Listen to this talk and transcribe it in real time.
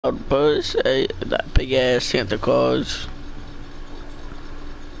Buzz, hey, that big ass Santa Claus.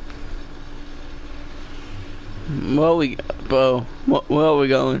 Where we, bro? Where are we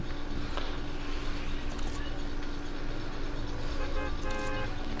going?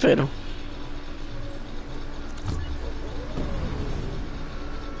 Fatal.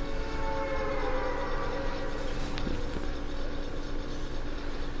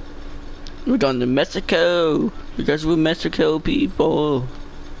 We're going to Mexico because we're Mexico people.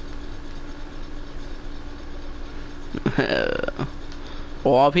 A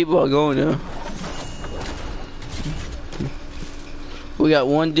lot of people are going there. We got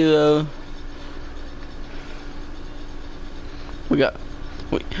one duo. We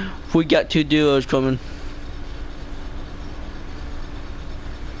got two duos coming.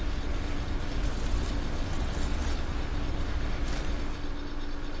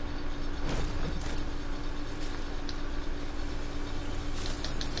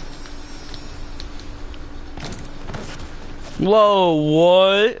 Whoa,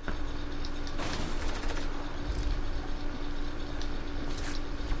 what?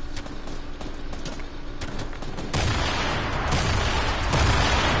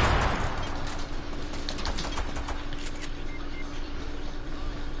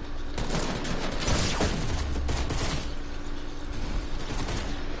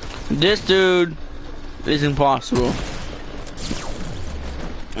 This dude is impossible.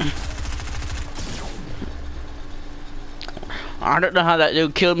 I don't know how that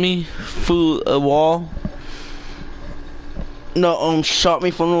dude killed me through a wall. No, shot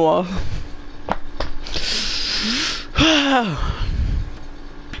me from the wall.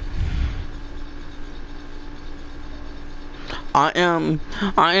 I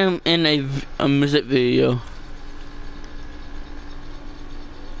am in a music video.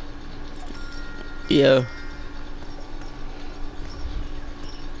 Yeah.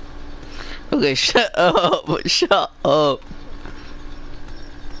 Okay, shut up. Shut up.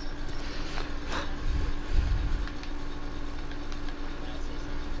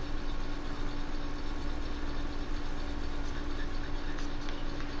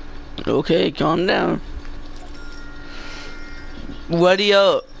 Okay, calm down. Ready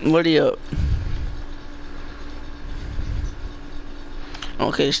up. Ready up.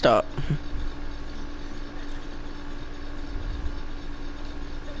 Okay, stop.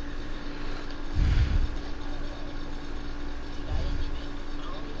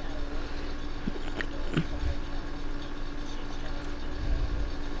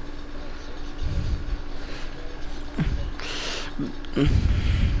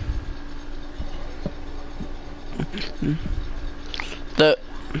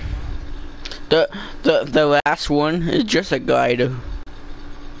 The last one is just a guide.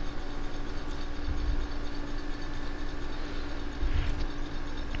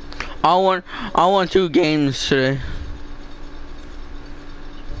 I want 2 games today.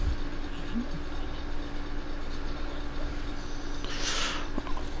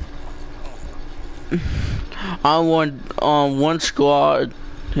 I want 1 squad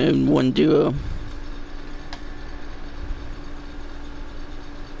and 1 duo.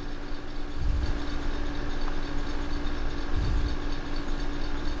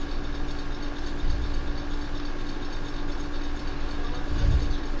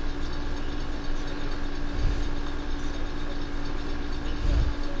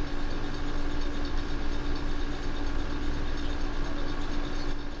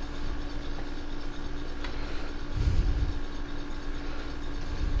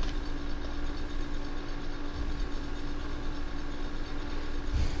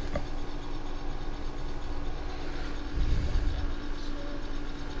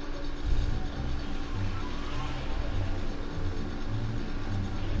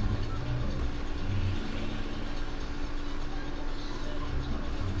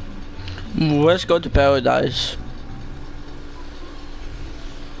 Let's go to paradise.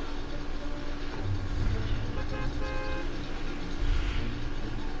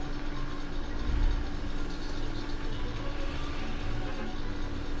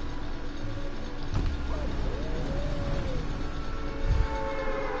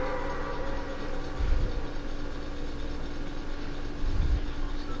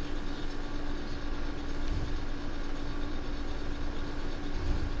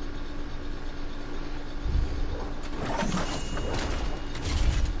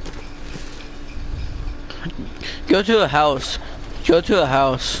 Go to a house. Go to a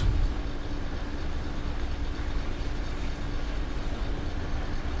house.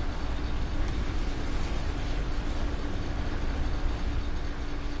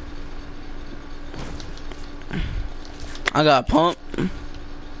 I got a pump.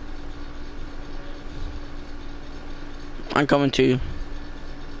 I'm coming to you.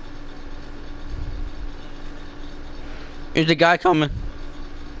 Is the guy coming?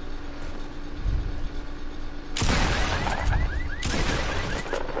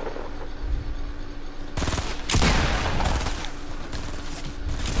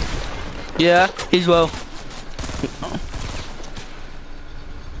 Yeah, he's low.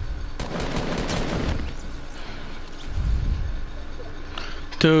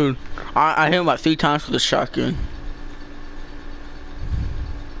 Dude, I hit him like 3 times with a shotgun.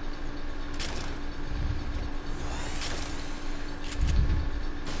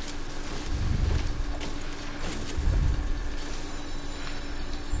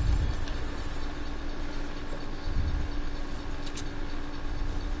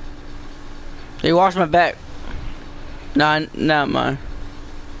 He watched my back. Nah, not mine.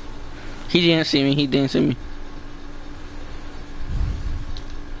 He didn't see me. He didn't see me.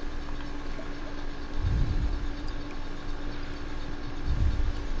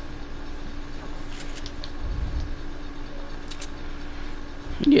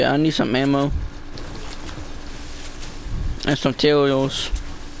 Yeah, I need some ammo. And some materials.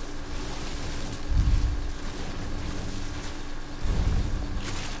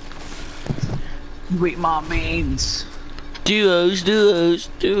 Wait, my mains. Duos.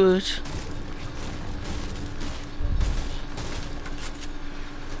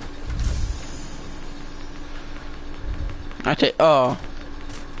 I take. Oh.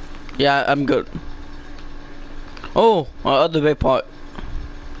 Yeah, I'm good. Oh, my other big part.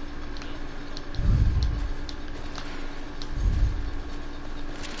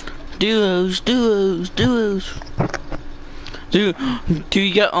 Duos. Do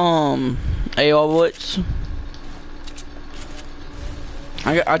you get AR bullets?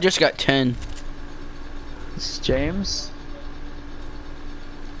 I just got 10. This is James.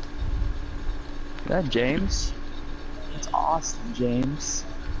 Is that James? It's awesome, James.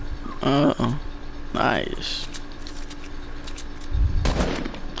 Nice.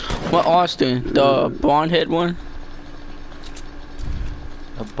 What Austin? The blonde head one?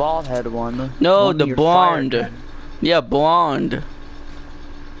 The bald head one. No, one the you're blonde. fired. Yeah, blonde.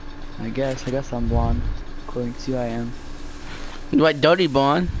 I guess I'm blonde. According to you, I am. Like dirty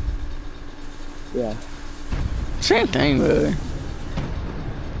blonde. Yeah. Same thing, really.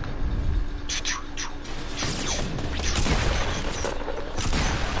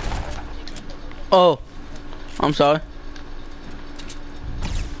 Oh, I'm sorry.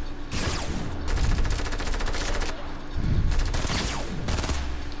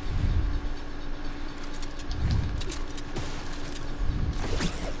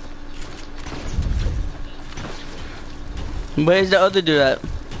 Where's the other dude at?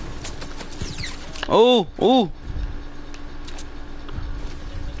 Oh.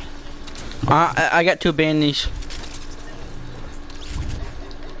 I got 2 bandies.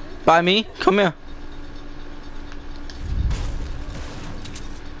 By me? Come here.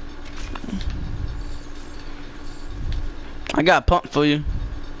 I got a pump for you.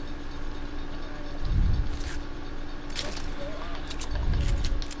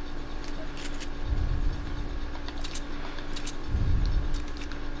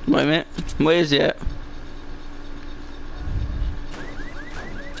 Wait a minute. Where is it?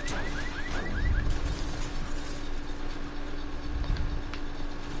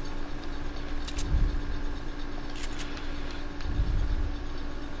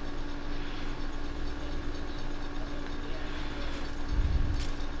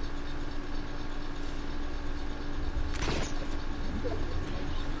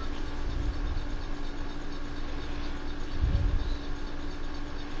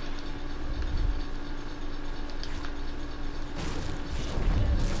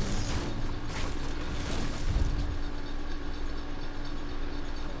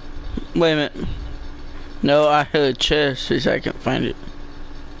 Wait a minute. No, I heard chest. See if I can find it.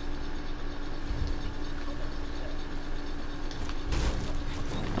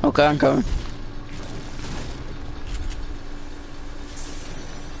 Okay, I'm coming.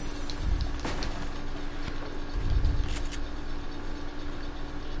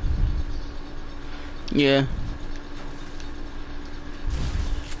 Yeah.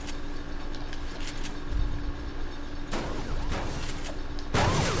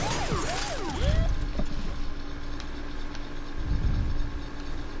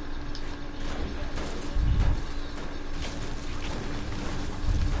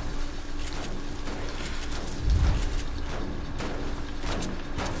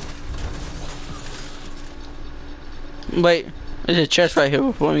 Wait, there's a chest right here.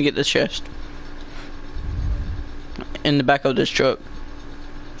 Let me get the chest. In the back of this truck.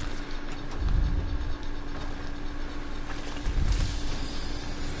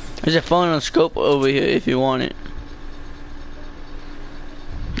 There's a phone on scope over here if you want it.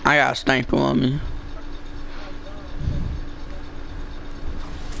 I got a sniper on me.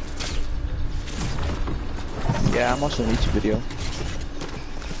 Yeah, I'm watching a YouTube video.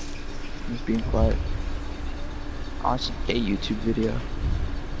 I'm just being quiet. I'm watching a YouTube video.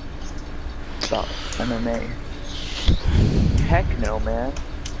 About MMA. Heck no, man.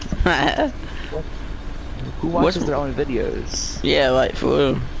 Who watches their own videos? Yeah, like for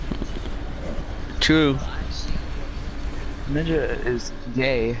real. True. Ninja is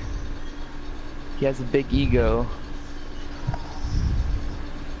gay. He has a big ego.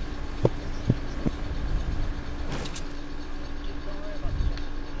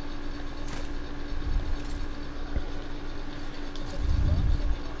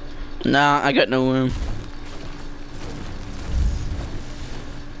 Nah, I got no room.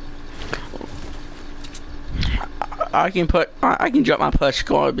 I can drop my plush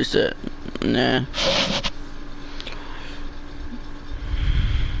garbage set. Nah.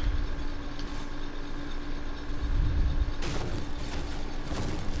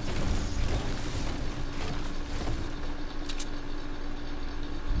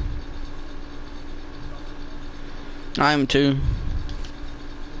 I am too.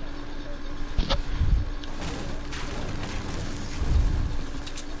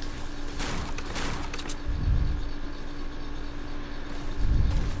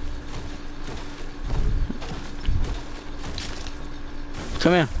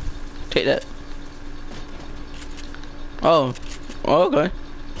 Come here. Take that. Oh. Oh, okay.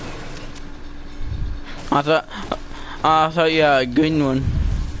 I thought you had a green one.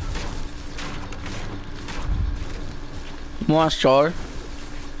 Want star?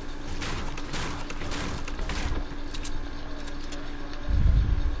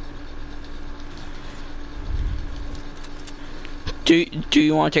 Do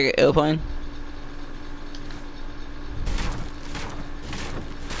you want to take an airplane?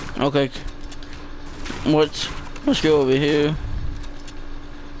 Okay. Let's go over here.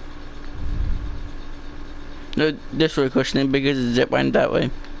 No, this way questioning because it's zip line that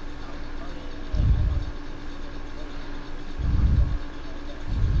way.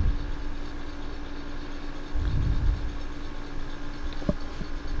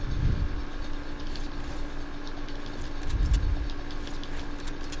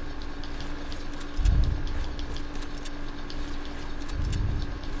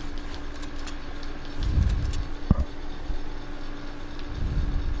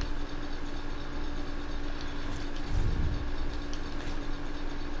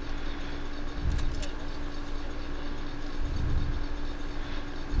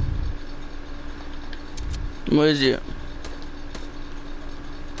 Where is it?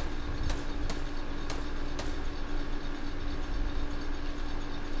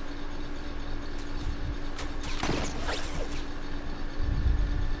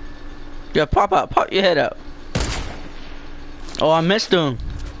 Yeah, pop out, pop your head up. Oh, I missed him.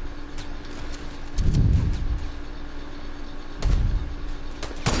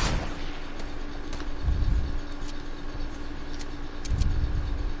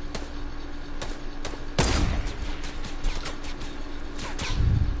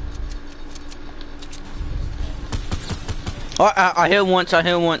 Oh, I hit once, I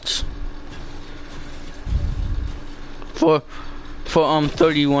hit once. For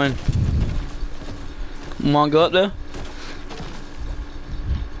 31. Wanna go up there?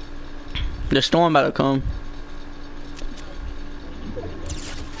 The storm about to come.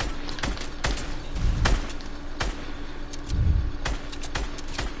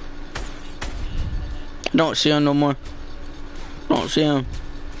 Don't see him no more. Don't see him.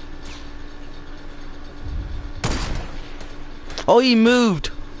 Oh, he moved.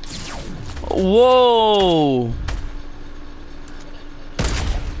 Whoa.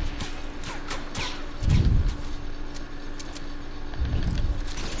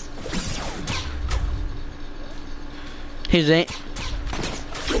 He's ain't.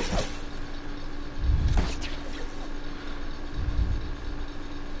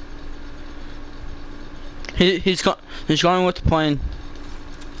 He's going with the plane.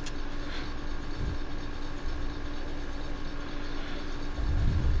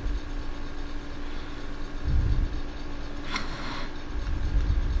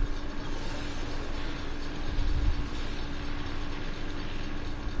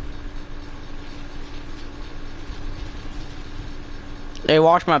 Hey,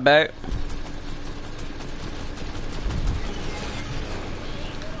 watch my back.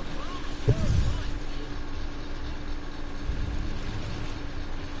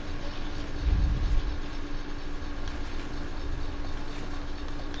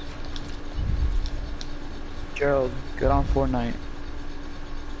 Gerald, get on Fortnite.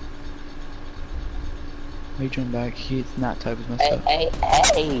 LilJam back. He's not type of messed up.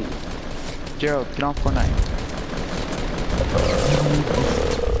 Hey. Gerald, get on Fortnite.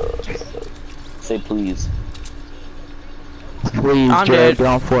 Say please. Please, I'm Gerald, dead. get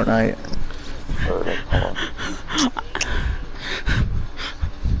on Fortnite. Alright, hold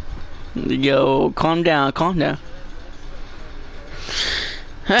on. Yo, calm down, calm down.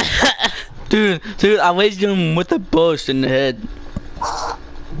 dude, I was him with a bush in the head.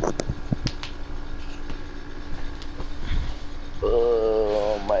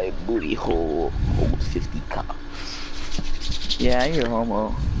 My booty hole holds 50 cops. Yeah, you're a homo.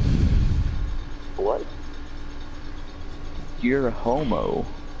 What? You're a homo.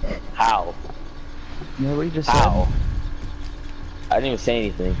 How? You know what you just How? said? I didn't even say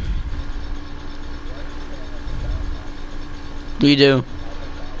anything. We do.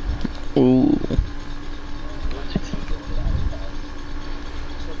 Ooh.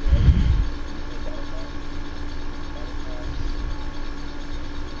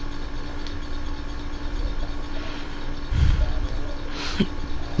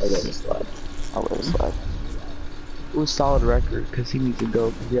 I let it slide. I'll let it slide. It was solid record, because he needs to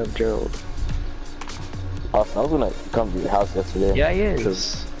go, because you have Gerald. Austin, I was gonna come to your house yesterday. Yeah, he is.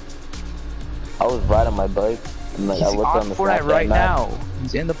 Because I was riding my bike, and like, He's I looked on on the Fortnite Snapchat right map. now.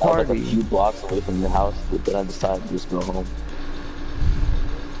 He's in the I was like a party. few blocks away from your house, but then I decided to just go home.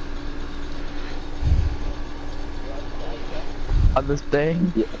 On this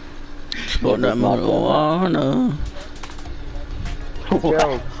thing? Yeah. But Yeah, that not that marijuana.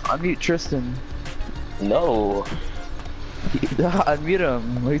 Gerald, unmute Tristan. No. Unmute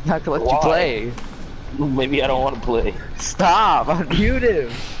him. He's not gonna let you Why? play. Maybe I don't want to play. Stop! Unmute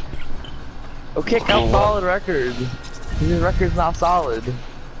him! Okay, count What? solid record. His record's not solid.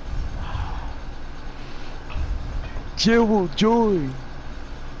 Gerald, joy!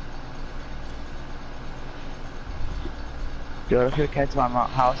 Dude, if you came to my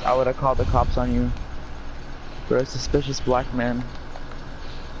house, I would have called the cops on you. For a suspicious black man.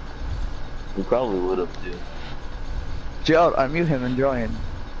 We probably would have, dude. Gerald, unmute him and join.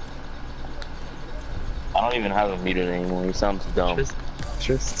 I don't even have him muted anymore. He sounds dumb.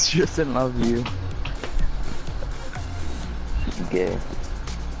 Tristan loves you. Gay.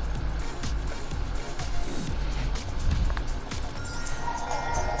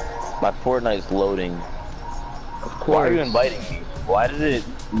 My Fortnite's loading. Of Why course. are you inviting me? Why does it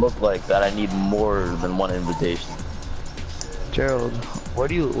look like that I need more than one invitation? Gerald, what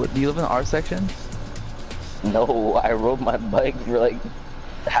do you live in the R section? No, I rode my bike for like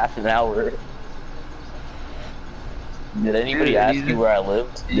half an hour. Did anybody Dude, ask you you where I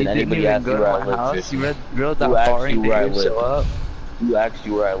lived? You Did didn't anybody even ask go you to where I my lived, house. Tristan? You rode that Who asked far you and where I didn't show lived? up. Who asked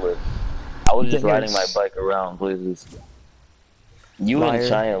you where I lived? I was just Then riding my here's- bike around places. You Liar. and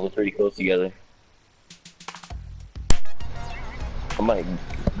China look pretty close together. I might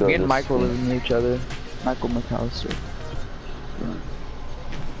go Me and this Michael way. live near each other. Michael McAllister.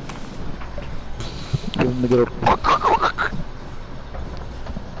 Give him the good old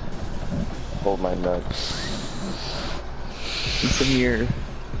Hold my nuts. Listen here,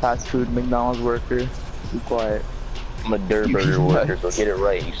 fast food McDonald's worker. Be quiet. I'm a dirt You burger eat worker, so nuts. get it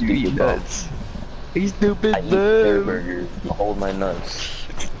right, you You eat stupid bum. nuts. You stupid I eat dirt bum. burgers. Hold my nuts.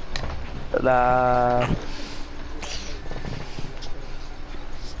 La.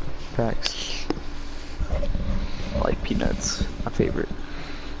 Facts. I like peanuts. My favorite.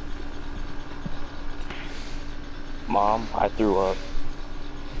 Mom, I threw up.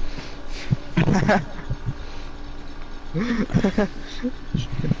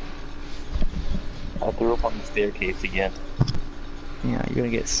 I threw up on the staircase again. Yeah, you're gonna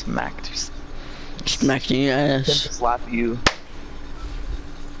get smacked. Smacked in your Them to ass. slap you.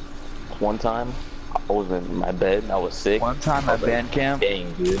 One time, I was in my bed, I was sick. One time I at was like, band camp.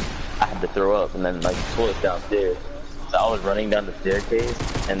 dang, dude. I had to throw up, and then, like, the toilet's downstairs. So I was running down the staircase,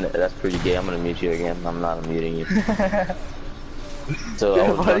 and that's pretty gay. I'm gonna mute you again. I'm not muting you. So I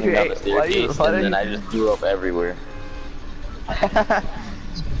was Why running do down you- the staircase, why do and then you- I just threw up everywhere.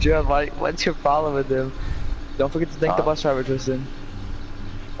 John, what's your problem with him? Don't forget to thank the bus driver, Tristan.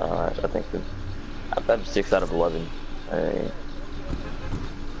 I think I'm 6 out of 11. Hey.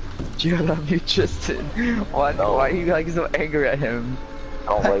 John, I'm you, Tristan. Why No. are you like so angry at him? I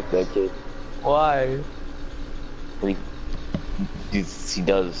don't like that kid. Why? He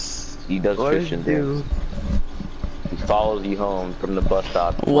does What Christian did you things. He follows you home from the bus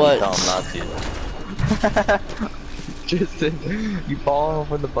stop when What? you tell him not to. do? Tristan, you follow home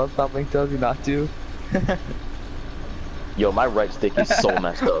from the bus stop and he tells you not to? Yo, my right stick is so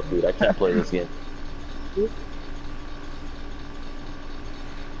messed up, dude. I can't play this game.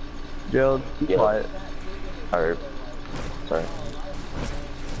 Gerald, be quiet. Alright. Sorry.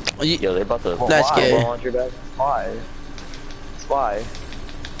 You, Yo, they about to That's why? good. on your back. Why? Why?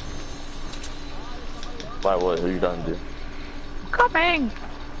 Why what? Who you done to? Coming!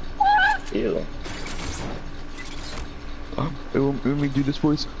 Ew. Let me do this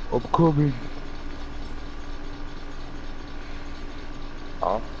voice. I'm coming.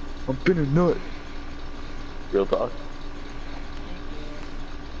 Huh? I'm been a nut. Real talk?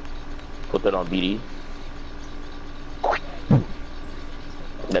 Put that on BD.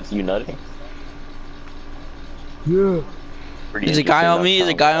 That's you nutting? Yeah, Pretty Is a guy interesting, on me? that Is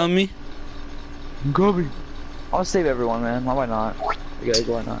a sounds. guy on me? I'm coming. I'll save everyone, man. Why not? You guys,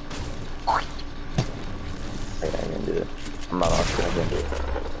 why not? I ain't gonna do it. I'm not actually gonna do it.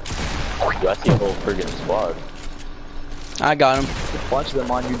 Yo, I see a whole friggin' squad. I got him. Watch them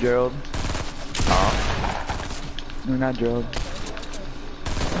on you, Gerald. Huh? No, not Gerald.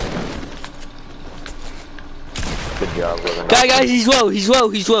 Good job, brother. Guys, he's low. He's low.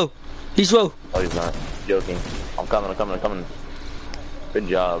 He's low. He's low. Oh, he's not. Joking. I'm coming. Good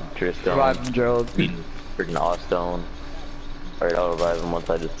job, Tristan. Revive him, Gerald. Freaking Awestone. Alright, I'll revive him once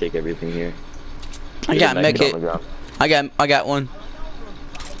I just take everything here. I got mech on it. the ground. I got one.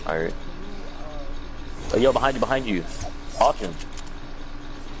 Alright. Oh, yo, behind you. Auction.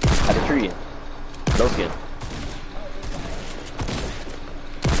 At a tree. No skin.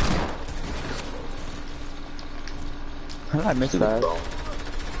 How did I miss that?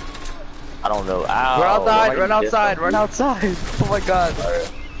 I don't know. Ow. Run outside, Why run you outside, dissing? run outside. Oh my god.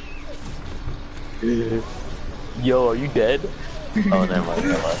 Alright. Yo, are you dead? Oh, never mind.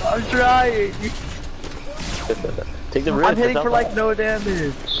 I'm trying. Take the risk. I'm hitting it's for not like no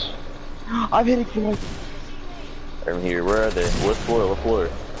damage. I'm hitting for like... bad. I'm here. Where are they? What floor? What floor?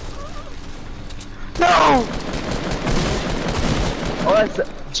 No! Oh, that's...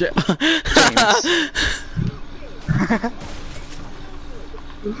 James.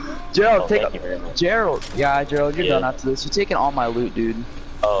 Gerald, Oh, take... thank you very much. Gerald. Yeah, Gerald, you're Yeah. done after this. You're taking all my loot, dude.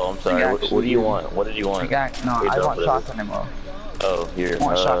 Oh, I'm sorry. What do you want? What did you want? No, You're I done want for shotgun ammo. Oh, here. I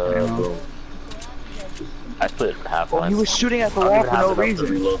want shotgun ammo. Boom. I split half Oh, mine. he was shooting at the I don't wall even for have no enough to reason.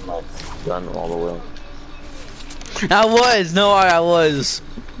 reload my gun all the way. I was. No, I was.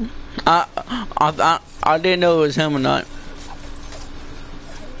 I didn't know it was him or not.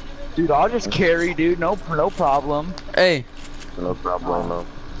 Dude, I'll just carry, dude. No problem. Hey, No problemo.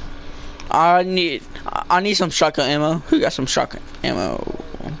 I need some shotgun ammo. Who got some shotgun ammo?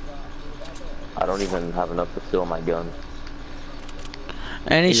 I don't even have enough to fill my gun.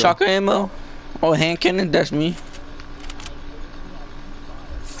 Any shotgun ammo? Oh, hand cannon. That's me.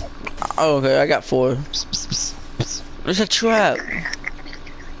 Oh, okay, I got 4. Psst, psst, psst, psst. There's a trap.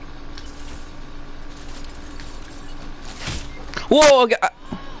 Whoa!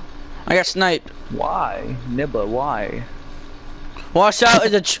 I got sniped. Why? Nibba, why? Watch out!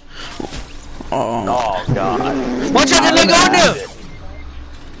 It's a. Oh. Oh god. Watch out! They're going there.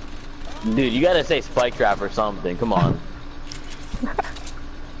 Dude, you gotta say spike trap or something. Come on.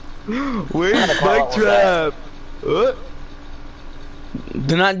 Where's Spike Trap? What?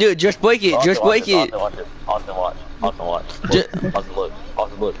 Do not do it. Just break it. Just break it. Austin, watch. Austin, watch. Austin, look.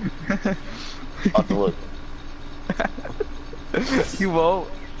 Austin, look. Austin, look. You won't.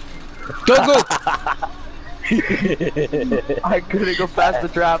 Go go. I couldn't go past the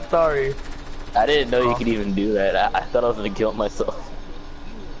trap, sorry. I didn't know you could even do that. I thought I was gonna kill myself.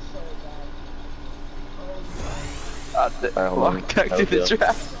 Alright, hold on. Walk back to the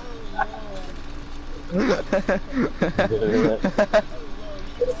trap.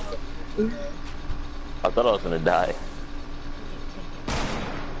 I thought I was gonna die.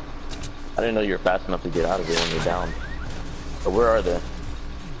 I didn't know you were fast enough to get out of it when you're down. But where are they?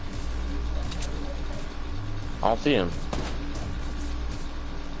 I don't see them.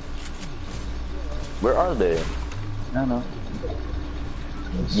 Where are they? I don't know.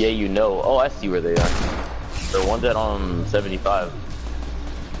 Yeah, you know. Oh, I see where they are. They're one's at on 75.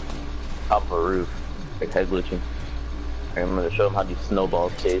 Top of a roof. Like head glitching. Alright, I'm gonna show them how these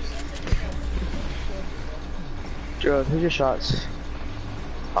snowballs taste. Gerald, who's your shots?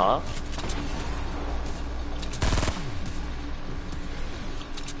 Huh?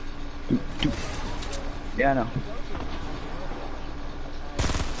 Yeah, I know.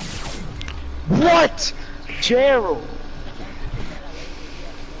 What? Gerald!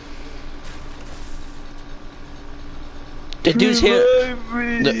 The dude's here.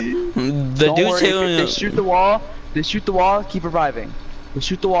 The Don't dude's worry, here. if they shoot the wall. They shoot the wall, keep reviving. They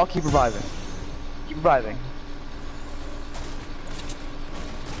shoot the wall, keep reviving. Keep reviving.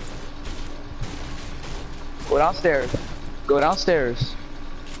 Go downstairs. Go downstairs.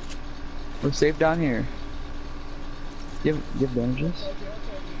 We're safe down here. Give bandages.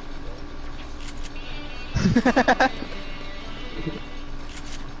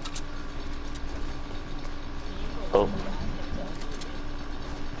 Oh.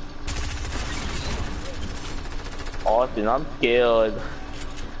 Austin, I'm scared.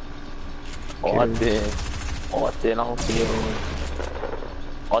 Austin, I'm scared.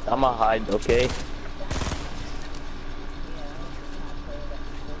 Austin, I'ma hide, okay?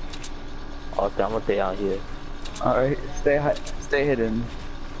 Austin, I'm gonna stay out here. Alright, stay hidden.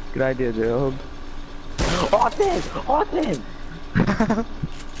 Good idea, Job. Austin! Austin!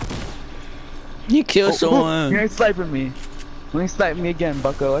 You kill someone. You're sniping me. Let me snipe me again,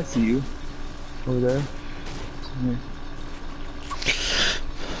 bucko. I see you. Over there. Here.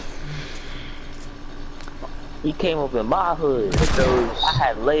 He came up in my hood. Hit those. I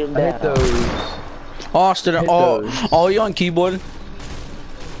had to lay him down. Hit those. Austin, Hit oh, those. oh, you on keyboard?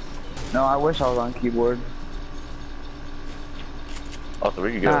 No, I wish I was on keyboard. Austin,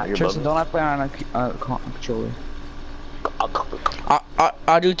 where you go? Nah, Here, Tristan, brother. don't I play on a controller?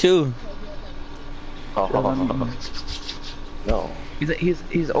 I do too. Oh, no.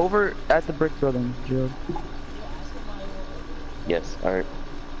 He's over at the brick building, Job. Yes, alright.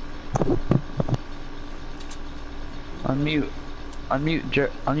 Unmute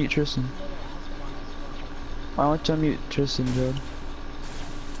Tristan. Why don't you unmute Tristan, Job?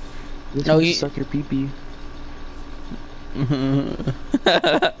 This No, one he- suck your pee pee.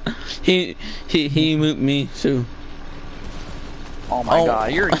 he moved me too. Oh my Oh.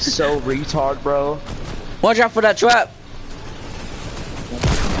 god, you're so retard, bro. Watch out for that trap.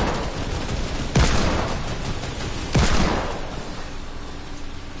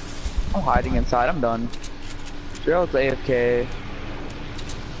 I'm hiding inside. I'm done. Gerald's AFK.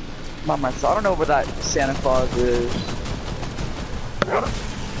 By myself. I don't know where that Santa Claus is.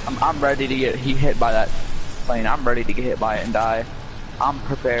 I'm ready to get hit by that plane. I'm ready to get hit by it and die. I'm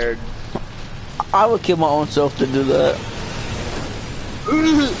prepared. I would kill my own self to do that.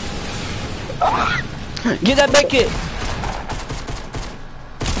 Get that back kit.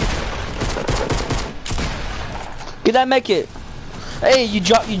 Get that med kit. Hey, you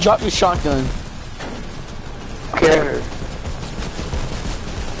drop your shotgun. Care.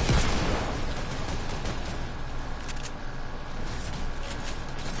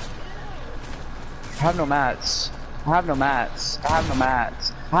 I have no mats. I have no mats. I have no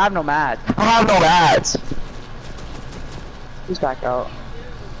mats. I have no mats. I have no mats. Just back out.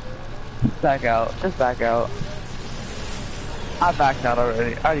 Back out. Just back out. I backed out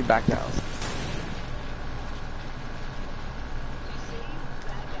already. I already backed out.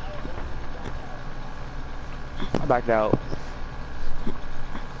 I backed out.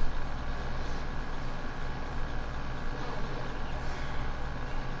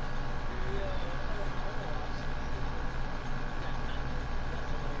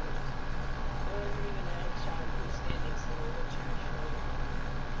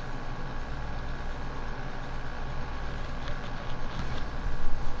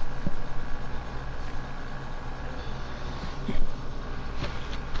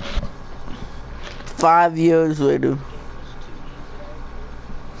 Five years later.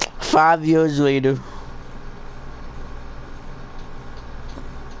 5 years later.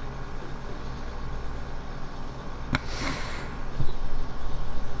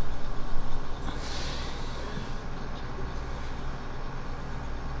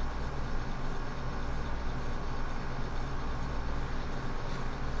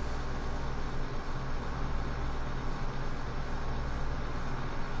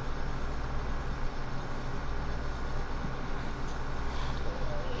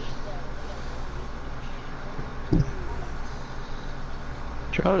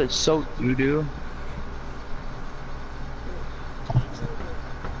 Charlotte is so doo-doo.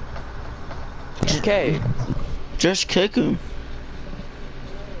 Okay. Just kick him.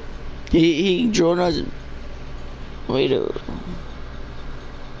 He joined us later.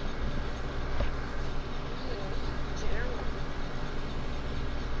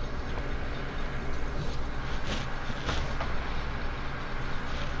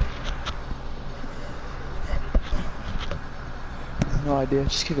 No idea.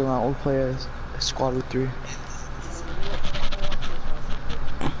 Just kick him out. We'll play as a squad with 3.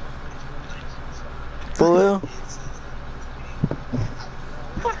 For real?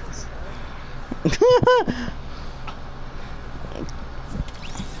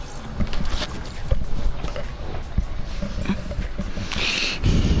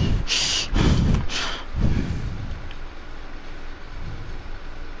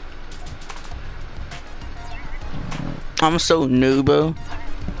 I'm so new, bro.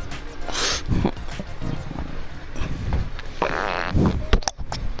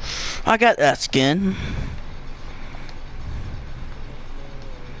 I got that skin.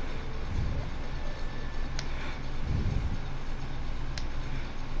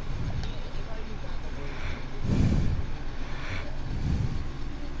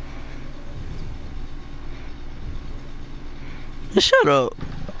 Shut up.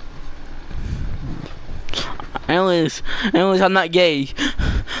 Anyways, I'm not gay.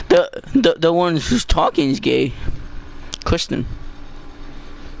 The one who's talking is gay. Kristen.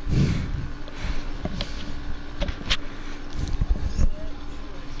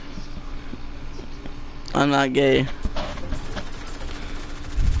 I'm not gay.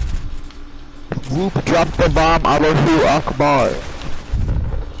 Whoop, drop the bomb, Allahu Akbar.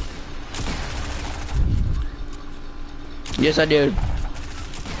 Yes, I did.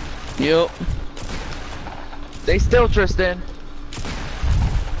 Yep. Stay still, Tristan.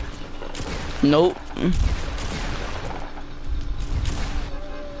 Nope.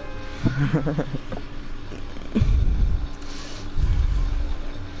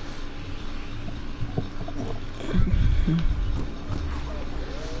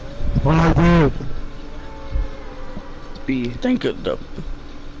 What I do? B. Thank you, though.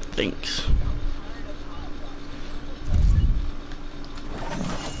 Thanks.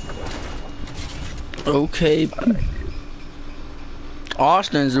 Okay.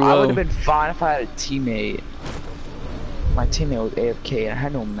 Austin's the I would row. have been fine if I had a teammate. My teammate was AFK and I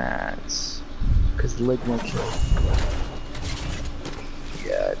had no mats. Cause lilJam killed.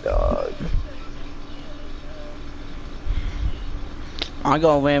 Yeah, dog. I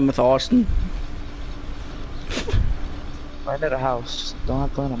gotta land with Austin. Land at a house. Just don't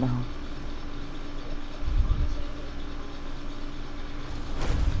have to land at my house.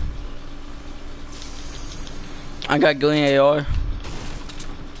 I got green AR.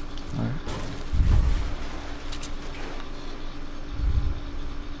 Alright.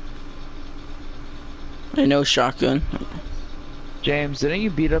 And no shotgun. James, didn't you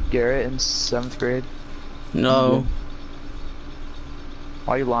beat up Garrett in 7th grade? No.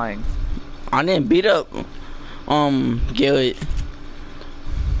 Why are you lying? I didn't beat up Garrett.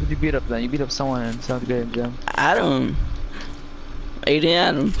 Who'd you beat up then? You beat up someone in 7th grade in gym. Adam. Aiden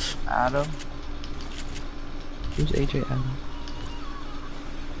Adams. Adam? Who's AJ Adam?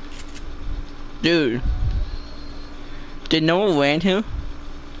 Dude. Did no one land him?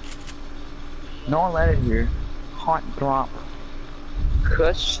 No one landed here. Hot drop.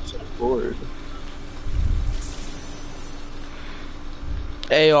 Crushed board.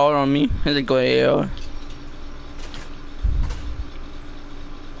 AR on me. There's a good AR.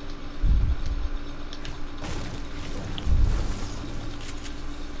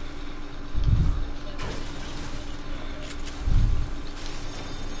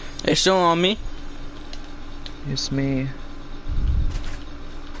 They still on me. It's me.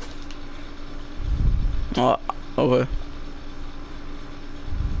 Oh, okay.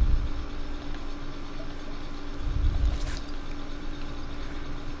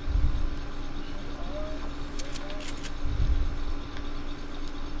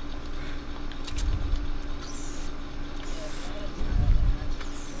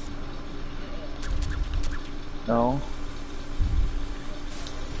 No.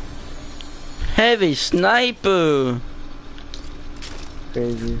 Heavy sniper.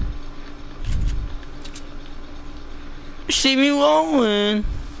 Crazy. See me rolling.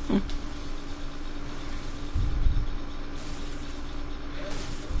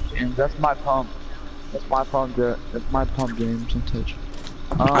 James, that's my pump. That's my pump, that's my pump, James. Don't touch.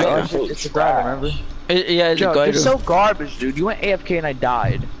 It's a driver, remember? Yeah, it's Joe, a you're glider. so garbage, dude. You went AFK and I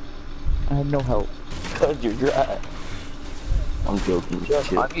died. I had no help. Cause you're dry. I'm joking. Just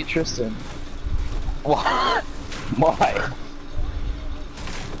unmute Tristan. Why? Why?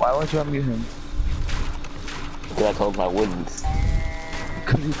 Why won't you unmute him? Because I told him I wouldn't.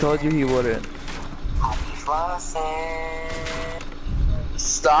 Because he told you he wouldn't.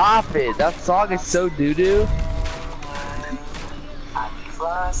 Stop it! That song is so doo-doo.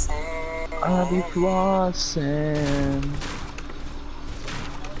 I'll be flossing.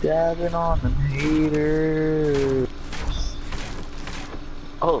 Dabbing on them haters.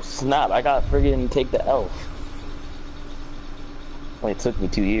 Oh snap, I got friggin' take the elf. Only took me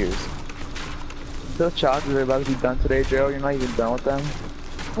 2 years. Those challenges are about to be done today, Joe. You're not even done with them.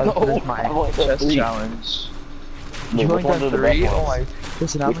 No, Finish my I've only done chest 3. challenge. Yeah, You which only ones done are the 3? best Oh ones? my.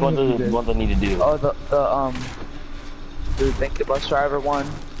 Listen, how Which ones many are have you the did? ones I need to do? Oh, the thank the bus driver one,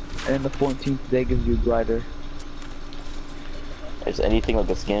 and the 14th day gives you a glider. Is anything like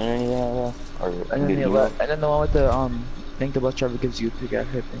a skin or anything like that? Or And then, good and then the one with the thank the bus driver gives you a pickaxe,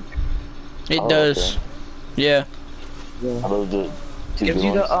 I think. It Oh, does. okay. Yeah. Yeah. Are those the 2 Gives good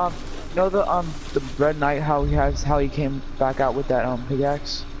you ones? the You know the Red Knight, how he came back out with that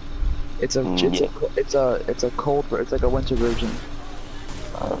pickaxe? It's a it's a cold, it's like a winter version.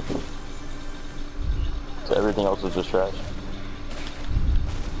 So everything else is just trash.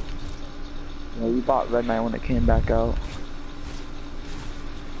 Yeah, we bought Red Knight when it came back out.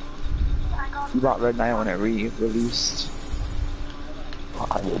 We bought Red Knight when it released.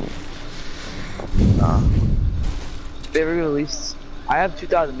 I didn't. Nah. They re-released. I have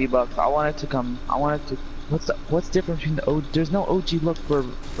 2,000 V-Bucks. I wanted to come. I wanted to. What's the difference between the O? There's no OG look for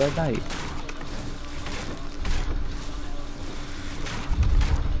Red Knight.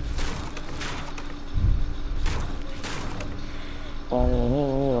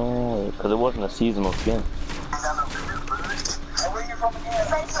 Because it wasn't a seasonal skin.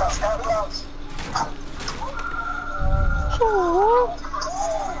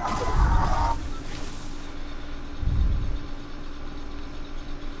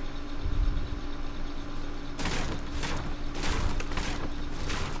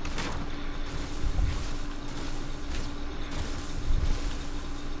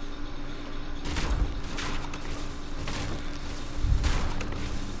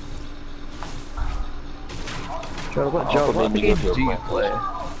 Joe, what games do you play? I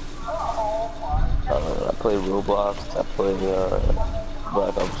play Roblox, I play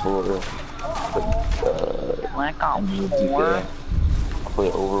Black Ops 4, Black Ops 4? I play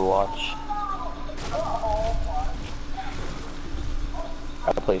Overwatch. I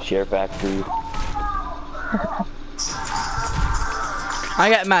play Share Factory. I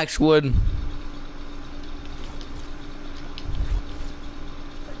got max wood.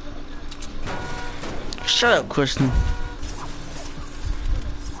 Shut up, Kristen.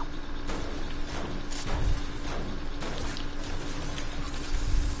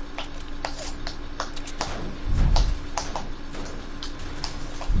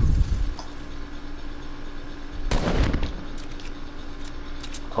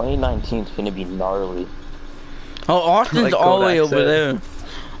 "2019's finna be gnarly." Oh, Austin's Like all the way Kodak over said. there.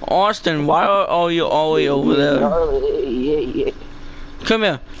 Austin, why are you all the way over there? Gnarly, yeah. Come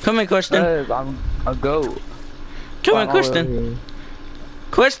here, Kristen. I'm a goat. Come here, Kristen.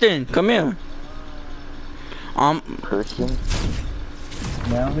 Kristen, come here. Christian?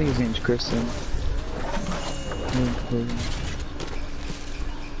 No, I don't think his name's Kristen.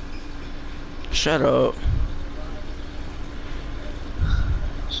 Shut up.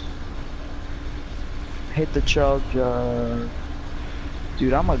 Hit the chug jar.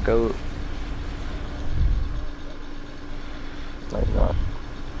 Dude, I'm a goat. Like not.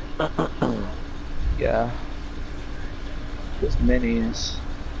 Yeah. Just minis.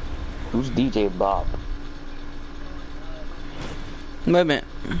 Who's DJ Bob? Wait a minute.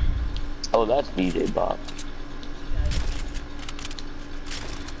 Oh, that's DJ Bob.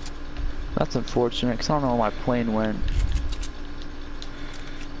 That's unfortunate, because I don't know where my plane went.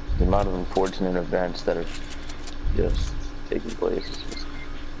 The amount of unfortunate events that are just taking place is just...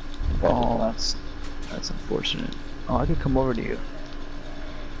 Oh, that's unfortunate. Oh, I could come over to you.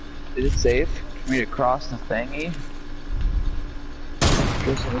 Is it safe for me to cross the thingy?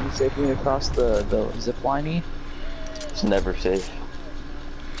 Is it safe for me to cross the zip liney? It's never safe.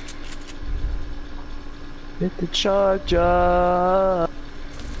 Hit the chug jug.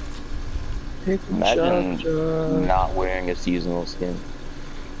 Hit the Imagine chug jug. not wearing a seasonal skin.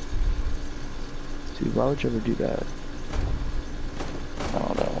 Dude, why would you ever do that? I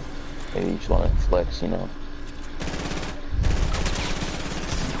don't know. Maybe you just want to flex, you know.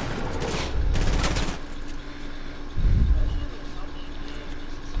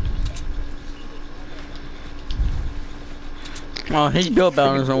 Oh, he's built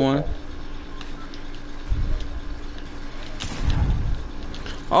balance on one.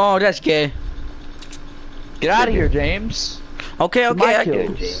 Oh, that's gay. Get out of here, James. Okay, For okay. my I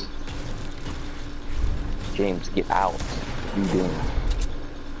kills. James. James, get out. What are you doing?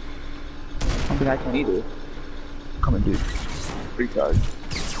 I mean, I can either. Come and do. Retard.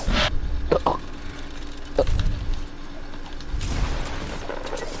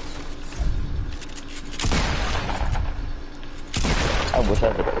 I wish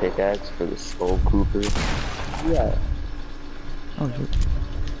I had a pickaxe for the Skull Cooper. Yeah. Oh,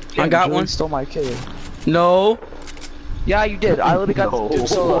 I got you one. Stole my kill. No. Yeah, you did. I literally got No. the dude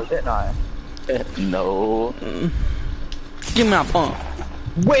solo, didn't I? No. Give me my pump.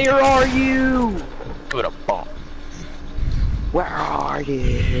 Where are you? Give it a bump. Where are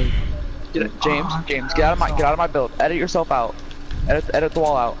you? James, get out of my build. Edit yourself out. Edit the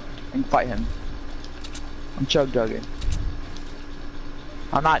wall out and fight him. I'm chug jugging.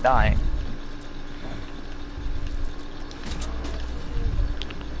 I'm not dying.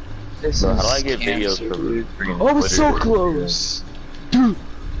 This Bro, is how do I get cancer, videos from dude. freaking Oh, it's so Twitter? close. Dude.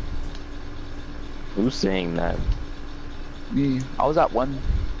 Who's saying that? Me. I was at one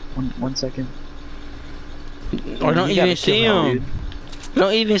second. I don't You gotta even see kill me, him. I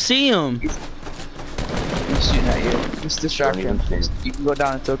don't even see him. dude. He's shooting at you. Just distract Don't him. even see. You can go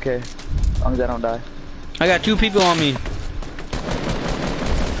down, it's okay. As long as I don't die. I got 2 people on me.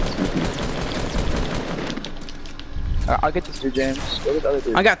 I'll get this dude, James. What is the other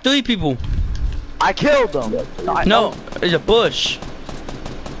dude? I got 3 people. I killed them! No, there's a bush.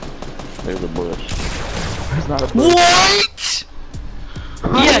 There's a bush. There's not a bush. What?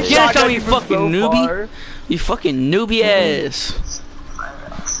 Yeah, get us out, you fucking newbie. far. You fucking newbie ass.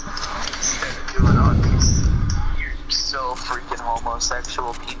 You're so freaking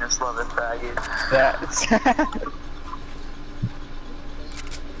homosexual, penis loving faggot. That's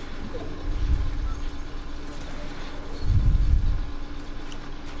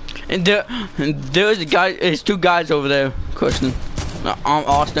And there's a guy, there's 2 guys over there, Christian.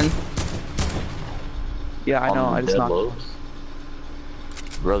 Austin. yeah, I know. On the I just dead knocked. lokes?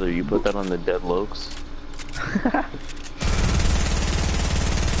 Brother, you put that on the dead lokes?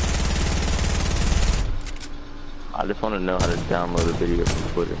 I just want to know how to download a video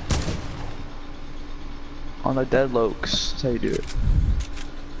from Twitter. On the dead lokes. That's how you do it.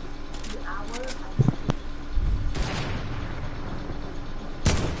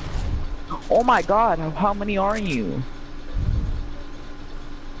 Oh my god, how many are you?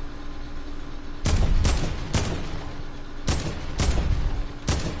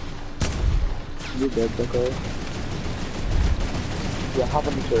 You're dead, okay? Yeah, how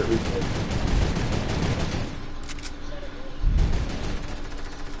many shirt replay?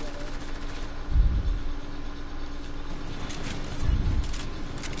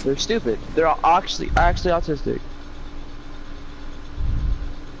 They're stupid. They're actually autistic.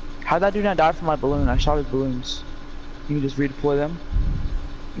 How'd that dude not die from my balloon? I shot his balloons. You can just redeploy them.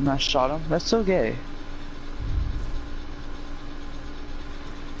 You not shot him? That's so gay.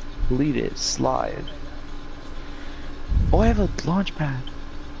 Lead it, slide. Oh, I have a launch pad.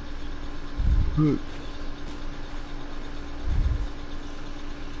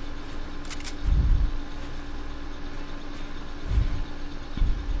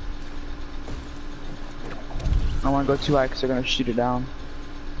 I wanna go too high because they're gonna shoot it down.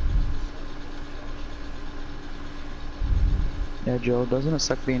 Yeah, Joe, doesn't it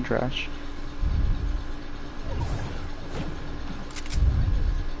suck being trash?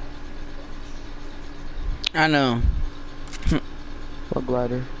 I know. Bug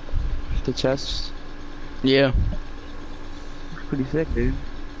glider. The chest. Yeah. Pretty sick, dude.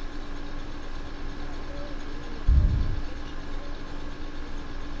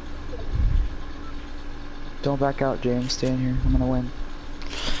 Don't back out, James. Stay in here. I'm gonna win.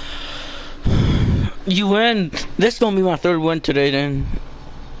 You win. This gonna be my 3rd win today then.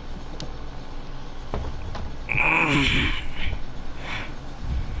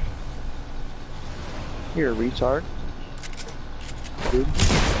 You're a retard. Dude.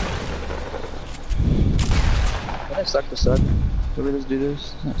 Can I suck the suck? Whoever this dude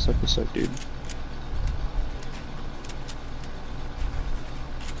is? Not suck the suck, dude.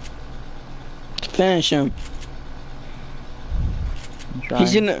 Finish him. I'm trying.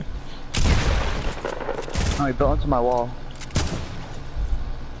 He's in the. Oh, he built into my wall.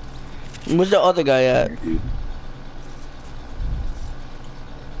 Where's the other guy at?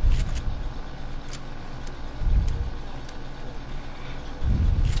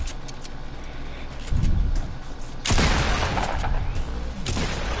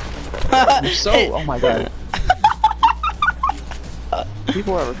 You're so. Oh my god.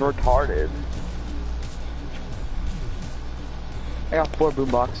 People are retarded. I got 4 boom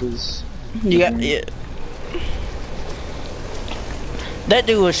boxes. You got yeah. That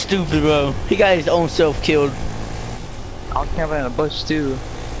dude was stupid, bro. He got his own self killed. I was camping in a bush too,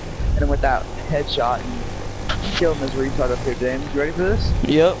 and then with that headshot and killed him as a retard up here. James, you ready for this?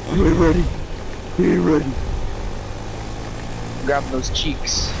 Yep. We ready. We ready. Grabbing those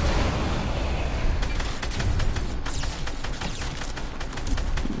cheeks.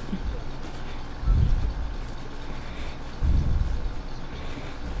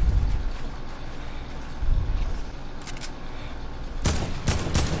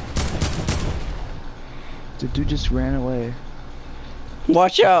 The dude just ran away.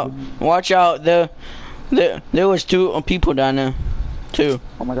 Watch out. Watch out. There was 2 people down there. 2.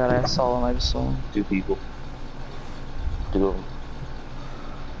 Oh my god, I saw him. I just saw him. 2 people. 2 of them.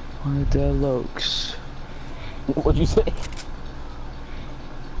 One of the lokes. What'd you say?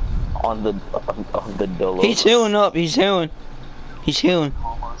 On the Dolo. He's healing up. He's healing. He's healing.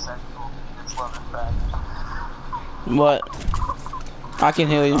 Homosexual. penis loving faggot. What? I can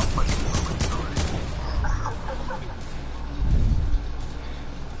hear you.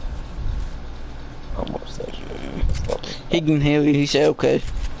 Homosexual. He can hear you. He said okay.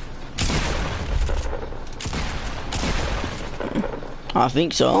 I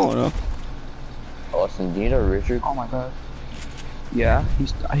think so. I don't know. Austin, do you know Richard? Oh my god. Yeah,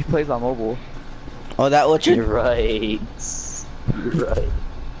 he plays on mobile. Oh, that what You're you? right. You're right.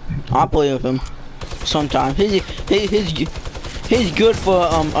 I play with him sometimes. He's good for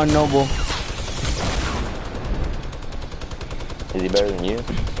a noble. Is he better than you?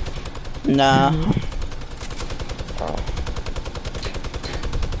 Nah. Oh.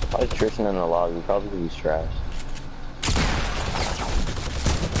 Why is Tristan in the lobby? Probably because he's trash.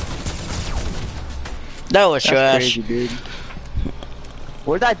 That was That's trash. crazy, dude.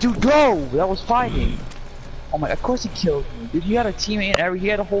 Where'd that dude go? That was fighting. Oh my! Of course he killed me, dude. He had a teammate and he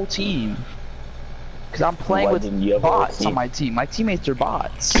had a whole team. Cause I'm playing Why with didn't you have a whole bots team? on my team. My teammates are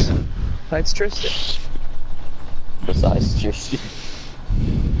bots. Besides Tristan. Besides Tristan.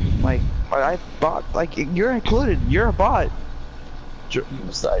 Like I bot. Like you're included. You're a bot.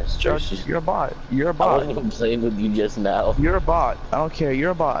 Besides Tristan. You're a bot. You're a I bot. wasn't even playing with you just now. You're a bot. I don't care.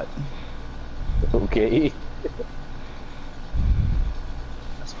 You're a bot. Okay.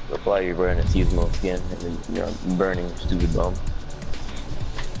 That's why you're wearing a seasonal skin and you're burning, stupid bum.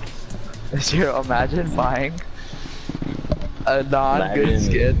 Imagine buying a non-good Imagine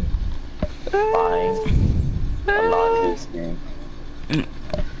skin. Buying a non-good skin. And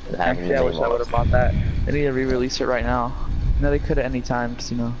having Actually, your I wish name I on would it. have bought that. They need to re-release it right now. No, they could at any time,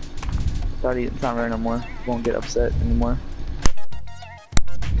 cause you know, it's not rare no more. Won't get upset anymore.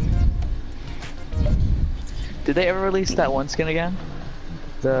 Did they ever release that one skin again?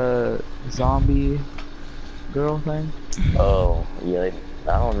 The zombie girl thing? Oh, yeah,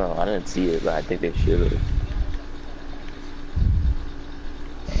 I don't know. I didn't see it, but I think they should have.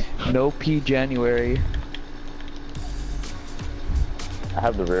 No P January. I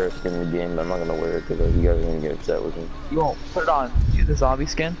have the rare skin in the game, but I'm not gonna wear it because you guys are gonna get upset with me. You won't put it on. Use the zombie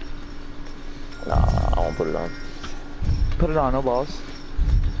skin. Nah, I won't put it on. Put it on, no balls.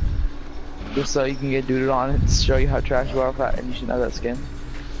 Just so you can get duded on it to show you how trash you are, and you should have that skin.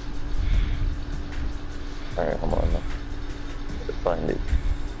 Alright, hold on. Let's find it.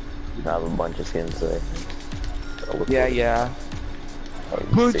 I have a bunch of skins today. Yeah, yeah.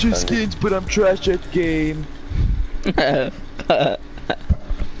 Bunch Bunch of skins, but I'm trash at the game. I have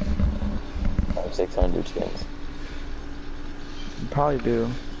 600 skins. You probably do,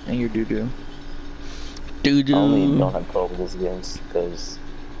 and you do. Doo I only doo. don't have 12 of those skins because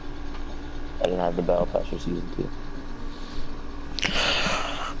I didn't have the battle pass for season 2.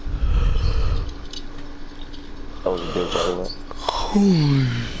 That was a bitch, by the way.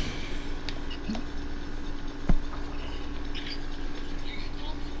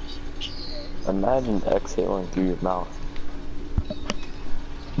 Imagine exhaling through your mouth.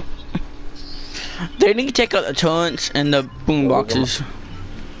 They need to take out the turrets and the boom boxes.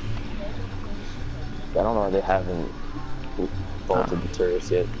 I don't know, they haven't vaulted the turrets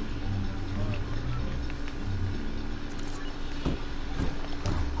yet.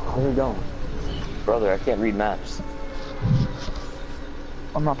 Where are we going? Brother, I can't read maps.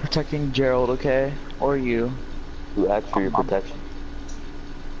 I'm not protecting Gerald, okay? Or you. Who asked for your protection?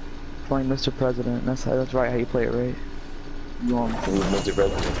 Playing Mr. President. That's right how you play it, right? You want Who's Mr.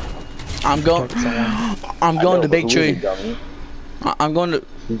 President? I'm going. protect someone. I'm I going know, to but big who is tree. it, dummy? I'm going to.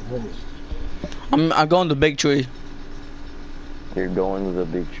 I'm going to big tree. You're going to the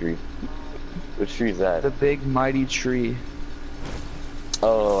big tree. Which tree is that? The big mighty tree.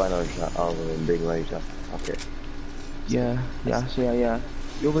 Oh, I know what you're talking. Oh, the big mighty tree. Okay. Yeah.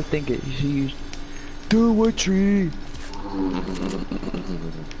 You overthink it. You should use. Do what tree?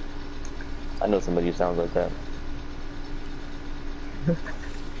 I know somebody who sounds like that.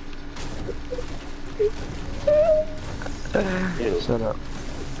 Ew. Shut up.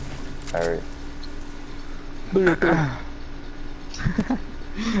 Alright.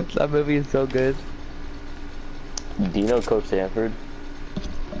 That movie is so good. Do you know Coach Sanford?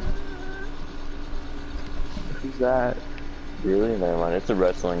 Who's that? Really? Never mind. It's a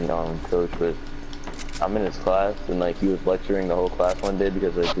wrestling coach, but I'm in his class, and like he was lecturing the whole class one day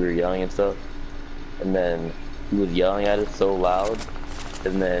because like we were yelling and stuff, and then he was yelling at us so loud,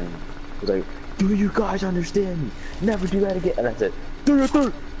 and then he was like, "Do you guys understand me? Never do that again." And I said, "Do your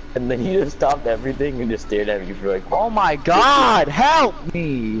thing." And then he just stopped everything and just stared at me for like, Oh my God! Help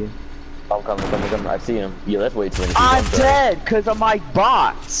me! I'm coming. I see him. Yeah, let's wait till he I'm comes out. dead because of my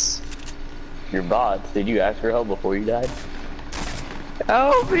bots. Your bots. Did you ask for help before you died?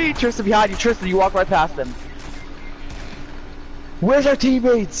 Help me! Tristan behind you, Tristan, you walk right past them. Where's our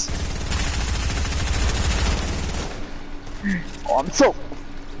teammates? Oh, I'm so...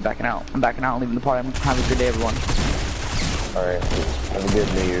 I'm backing out. I'm backing out, leaving the party. I'm having a good day, everyone. Alright, have a good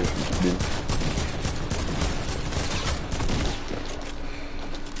New Year's, dude.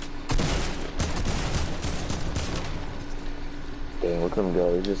 Dang, look at him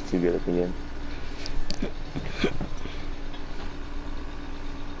go. He's just too good at the game.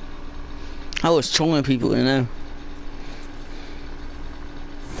 I was trolling people, you know.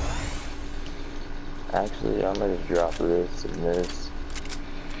 Actually, I'm gonna just drop this and this.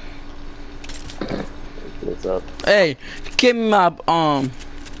 What's up? Hey, give me my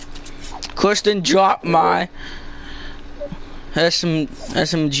Kristen dropped my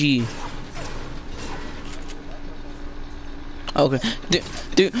SMG. Okay.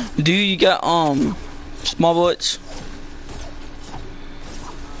 Do you got small bullets?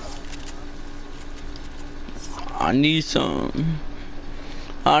 I need some.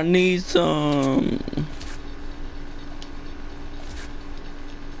 I need some.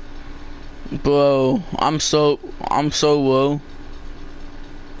 Bro, I'm so low.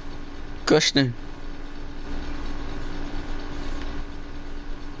 Kristen.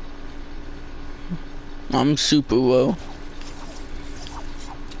 I'm super low.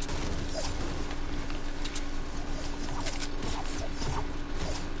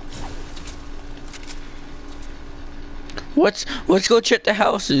 Let's go check the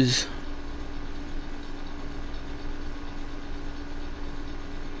houses.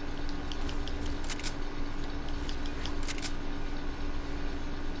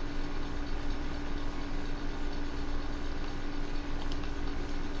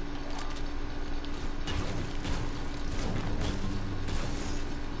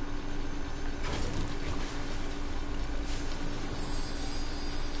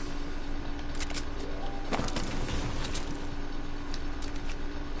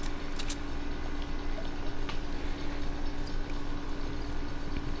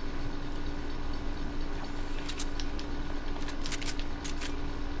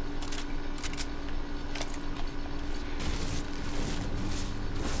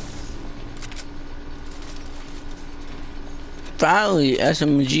 Finally,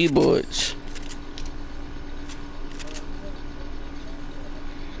 SMG bullets.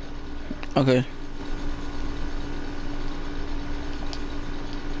 Okay.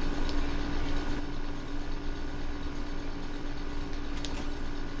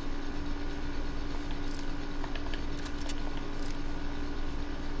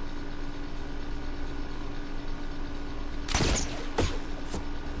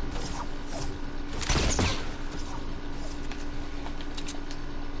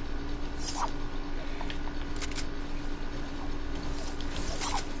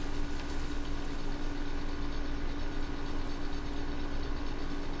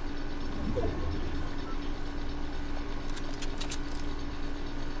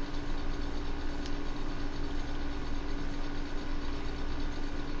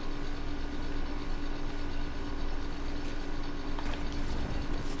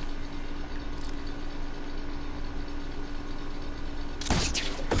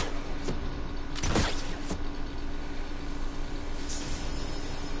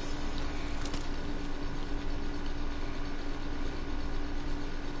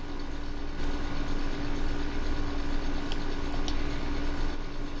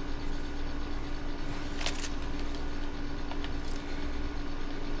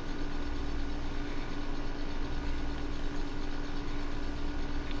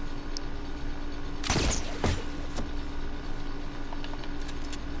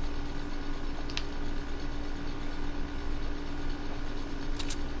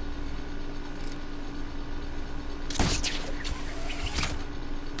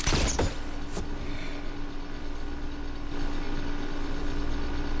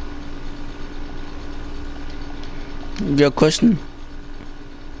 Your question?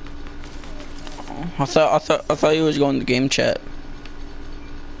 I thought you was going to game chat.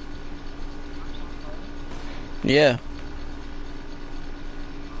 Yeah.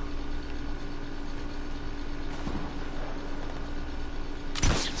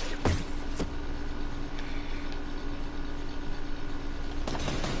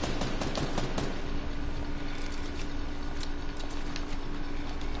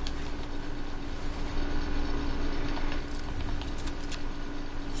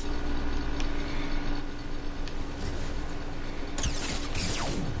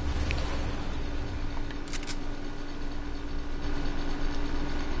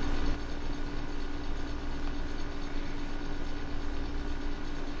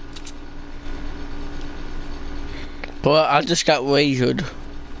 Well, I just got wagered.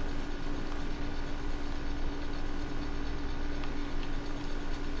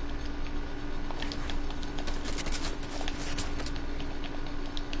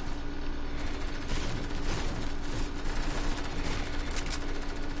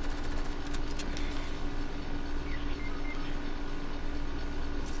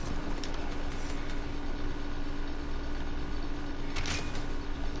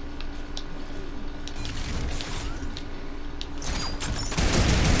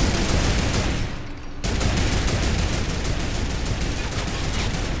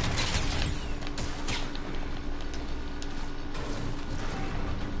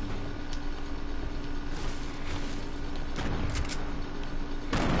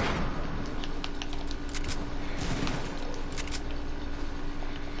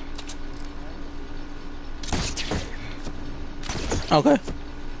 Okay.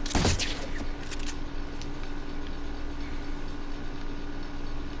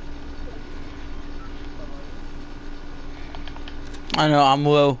 I know, I'm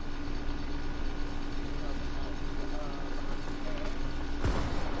low.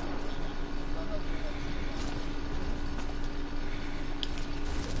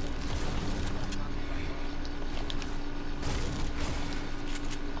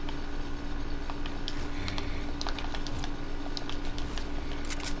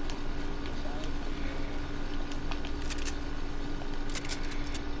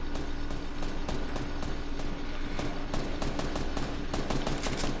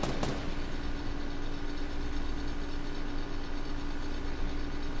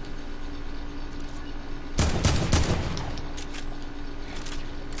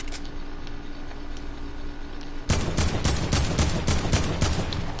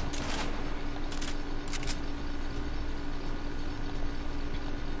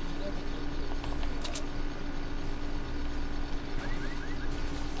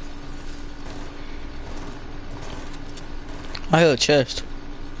 I hear a chest.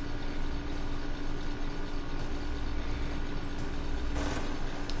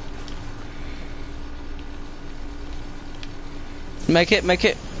 Make it, make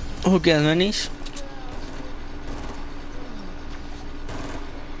it. Who gets minis?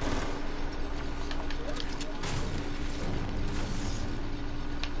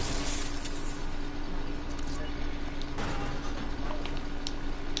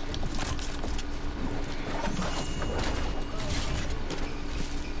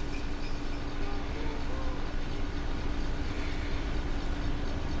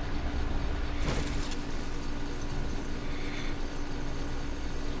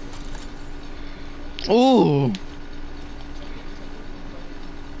 Ooh.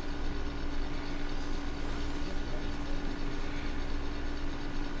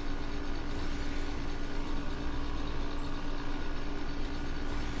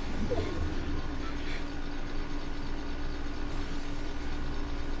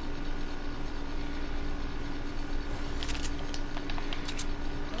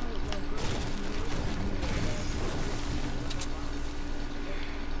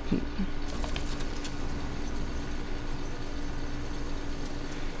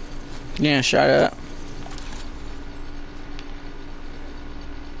 Yeah, shut up.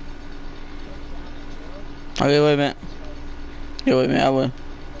 Okay, wait a minute. Yeah, wait a minute, I will.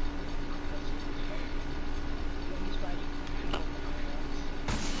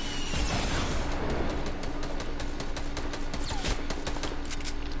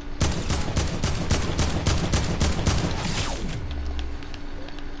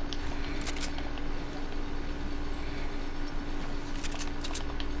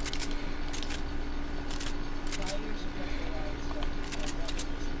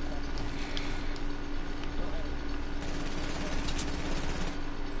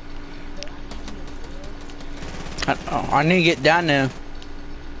 I need to get down there.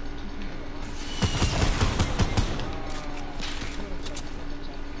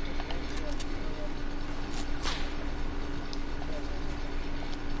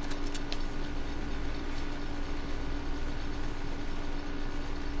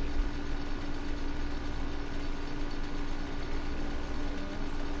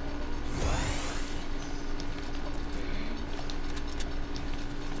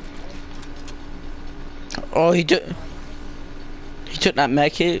 Oh, he took that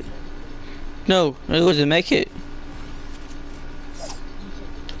mech hit. No, it was a mech hit.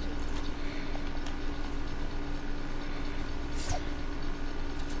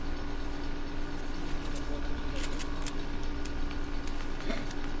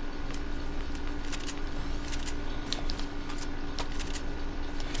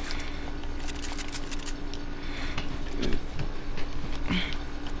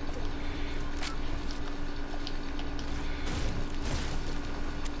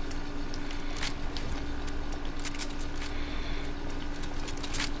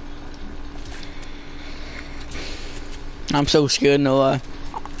 I'm so scared, no lie.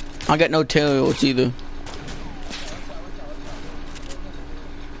 I got no tails either.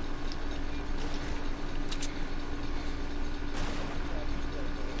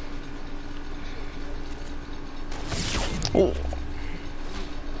 Oh.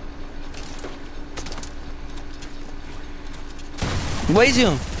 Where's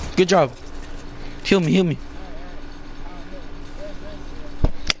him? Good job. Heal me, heal me.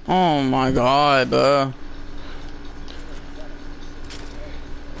 Oh my god, bro.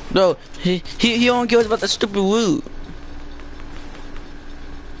 No, he don't give us about that stupid loot.